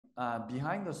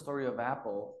behind the story of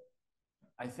Apple,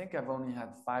 I think I've only had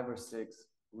 5 or 6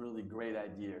 really great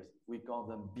ideas. We call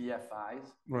them BFIs.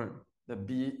 Right. The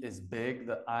B is big,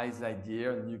 the I is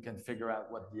idea, and you can figure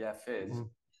out what the F is.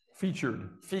 Featured.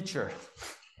 Featured.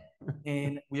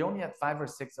 And we only had 5 or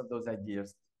 6 of those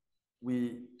ideas.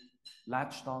 We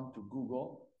latched on to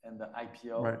Google and the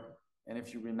IPO. Right. And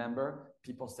if you remember,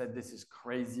 people said, this is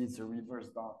crazy. It's a reverse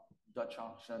Dutch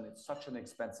auction. It's such an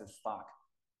expensive stock.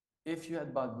 If you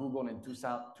had bought Google in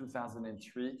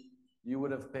 2003, you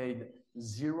would have paid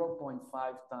 0.5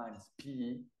 times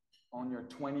PE on your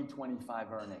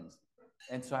 2025 earnings.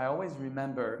 And so I always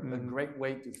remember a great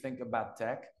way to think about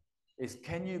tech is,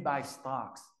 can you buy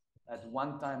stocks at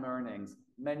one-time earnings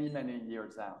many, many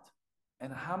years out?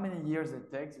 And how many years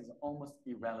it takes is almost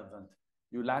irrelevant.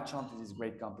 You latch onto these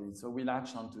great companies. So we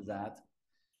latched onto that.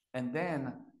 And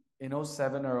then in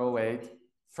 07 or 08,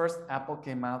 first Apple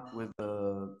came out with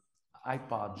the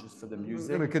iPod just for the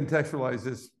music. I'm going to contextualize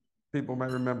this. People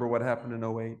might remember what happened in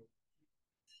 08.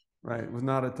 Right. It was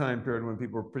not a time period when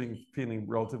people were feeling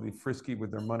relatively frisky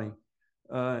with their money.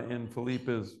 And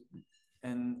Philippe is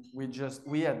and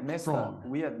we had missed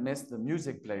the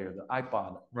music player, the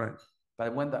iPod. Right.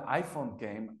 But when the iPhone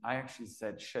came, I actually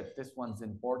said, shit, this one's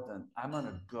important. I'm going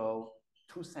to go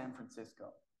to San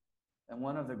Francisco. And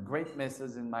one of the great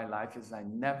misses in my life is I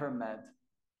never met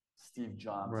Steve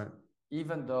Jobs. Right.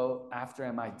 Even though after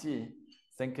MIT,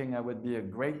 thinking I would be a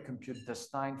great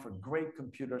destined for great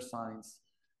computer science,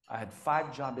 I had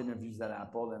 5 job interviews at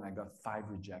Apple and I got 5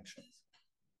 rejections.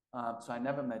 So I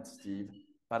never met Steve,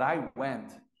 but I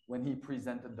went when he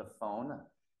presented the phone,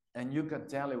 and you could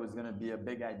tell it was going to be a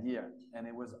big idea, and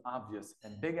it was obvious.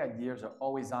 And big ideas are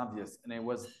always obvious. And it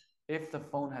was, if the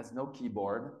phone has no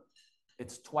keyboard,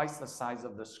 it's twice the size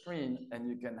of the screen, and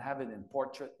you can have it in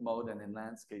portrait mode and in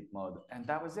landscape mode. And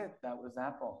that was it. That was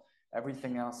Apple.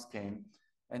 Everything else came.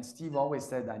 And Steve always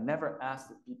said, I never asked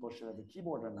if people should have a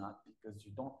keyboard or not, because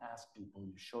you don't ask people,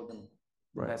 you show them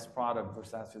the best product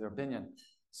versus ask for their opinion.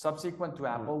 Subsequent to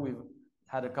Apple, we've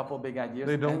had a couple of big ideas.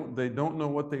 They don't know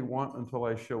what they want until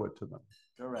I show it to them.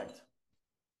 Correct.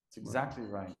 It's exactly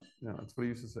right. Yeah, that's what he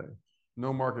used to say.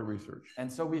 No market research.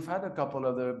 And so we've had a couple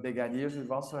of other big ideas.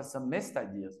 We've also had some missed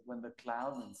ideas. When the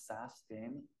cloud and SaaS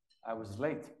came, I was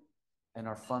late, and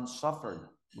our fund suffered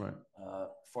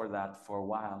for that for a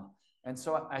while. And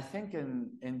so I think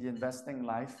in the investing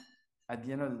life, at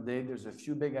the end of the day, there's a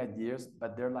few big ideas,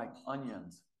 but they're like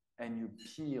onions, and you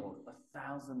peel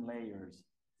 1,000 layers,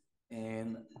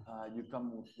 and you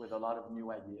come with a lot of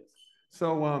new ideas.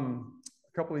 So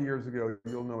a couple of years ago,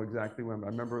 you'll know exactly when, I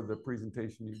remember the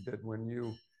presentation you did when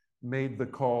you made the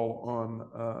call on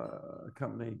a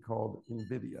company called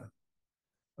Nvidia.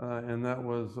 And that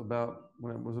was about,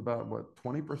 when it was about, what,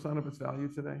 20% of its value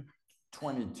today?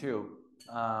 22.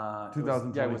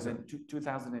 2022. Yeah, it was in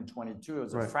 2022. It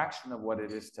was a fraction of what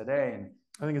it is today. And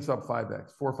I think it's up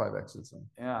 5x, 4 or 5x since then.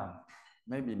 Yeah,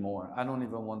 maybe more. I don't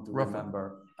even want to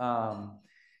remember.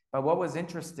 But what was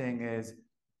interesting is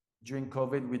during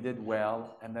COVID, we did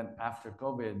well. And then after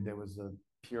COVID, there was a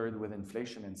period with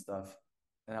inflation and stuff.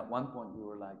 And at one point, we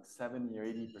were like 70 or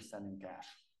 80% in cash.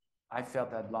 I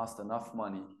felt I'd lost enough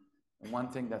money. And one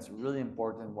thing that's really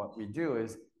important, what we do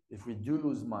is, if we do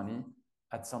lose money,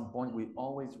 at some point, we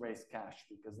always raise cash,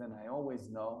 because then I always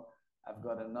know I've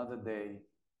got another day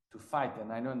to fight.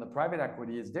 And I know in the private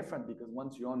equity, it's different, because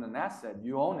once you own an asset,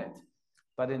 you own it.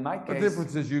 But in my case, the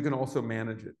difference is you can also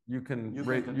manage it. You can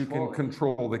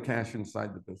control the cash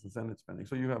inside the business and its spending.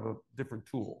 So you have a different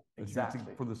tool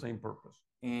for the same purpose.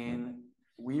 And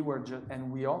we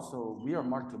are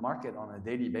mark to market on a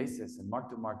daily basis, and mark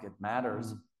to market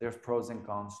matters. There's pros and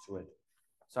cons to it.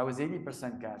 So I was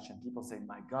 80% cash, and people say,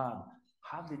 my God,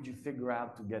 how did you figure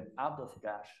out to get out of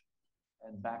cash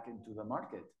and back into the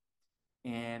market?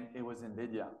 And it was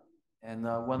Nvidia. And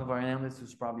one of our analysts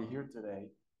who's probably here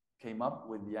today came up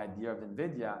with the idea of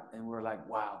Nvidia, and we're like,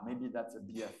 wow, maybe that's a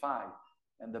BFI.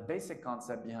 And the basic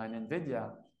concept behind Nvidia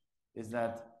is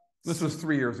that... This was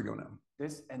 3 years ago now.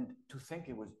 And to think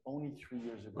it was only 3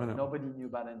 years ago. Nobody knew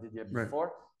about Nvidia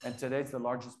before, and today it's the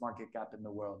largest market cap in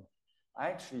the world. I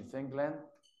actually think, Glenn,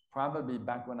 probably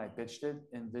back when I pitched it,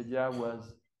 Nvidia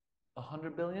was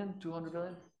 100 billion, 200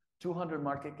 billion, 200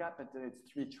 market cap, and today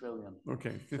it's 3 trillion.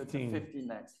 Okay, 15. So 50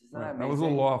 next. Isn't that amazing? I was a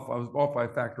little off. I was off by a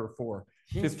factor of 4.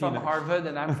 He's from Harvard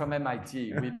and I'm from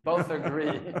MIT. We both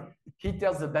agree. He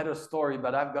tells a better story,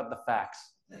 but I've got the facts.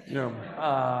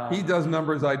 Yeah. He does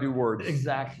numbers, I do words.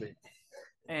 Exactly.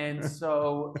 And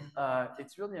so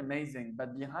it's really amazing.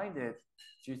 But behind it,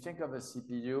 if you think of a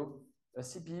CPU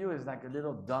is like a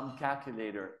little dumb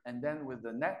calculator. And then with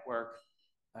the network,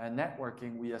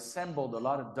 networking, we assembled a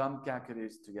lot of dumb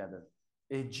calculators together.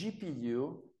 A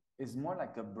GPU is more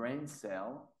like a brain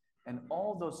cell, and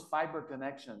all those fiber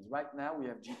connections. Right now, we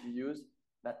have GPUs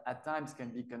that at times can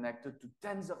be connected to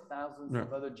tens of thousands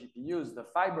of other GPUs. The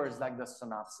fiber is like the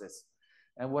synopsis.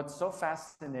 And what's so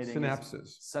fascinating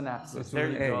synapses. Synapses. There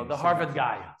you go. The Harvard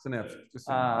guy. Synapses.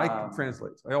 I can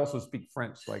translate. I also speak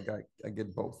French, so I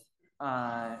get both.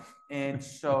 And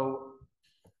so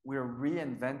we're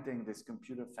reinventing this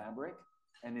computer fabric,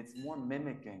 and it's more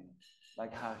mimicking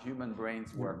like how human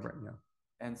brains work. Right, yeah.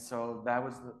 And so that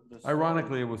was the story.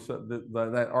 Ironically, it was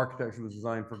that architecture was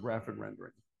designed for graphic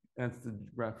rendering. That's the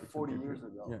graphic 40 computer. years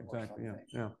ago. Yeah, exactly. Yeah,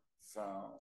 yeah.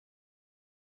 So